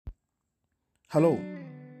Hello,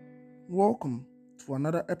 welcome to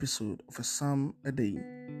another episode of A Psalm a Day.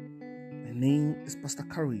 My name is Pastor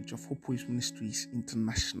Courage of Hope Waves Ministries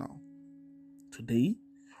International. Today,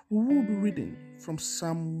 we will be reading from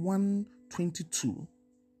Psalm 122.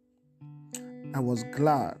 I was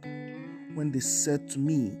glad when they said to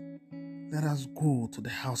me, "Let us go to the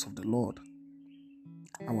house of the Lord."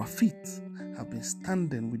 Our feet have been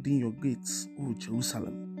standing within your gates, O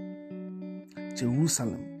Jerusalem.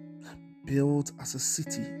 Jerusalem, built as a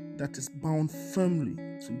city that is bound firmly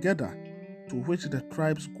together, to which the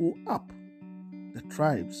tribes go up, the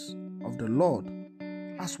tribes of the Lord,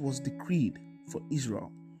 as was decreed for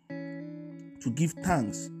Israel, to give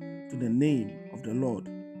thanks to the name of the Lord.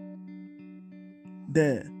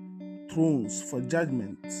 There, thrones for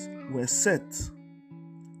judgment were set,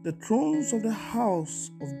 the thrones of the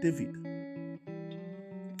house of David.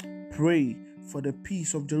 Pray for the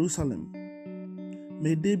peace of Jerusalem.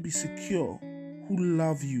 May they be secure who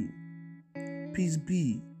love you. Peace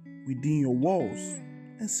be within your walls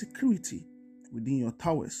and security within your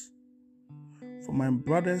towers. For my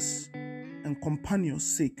brothers and companions'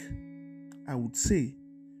 sake, I would say,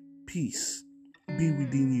 peace be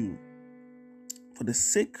within you. For the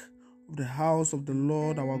sake of the house of the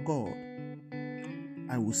Lord our God,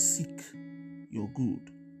 I will seek your good.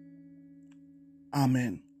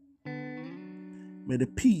 Amen. May the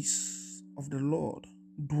peace of the Lord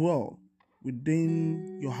dwell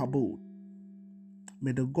within your abode.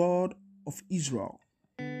 May the God of Israel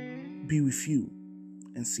be with you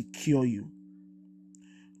and secure you.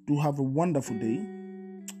 Do have a wonderful day,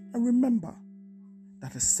 and remember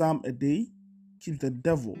that a psalm a day keeps the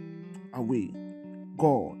devil away.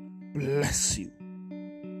 God bless you.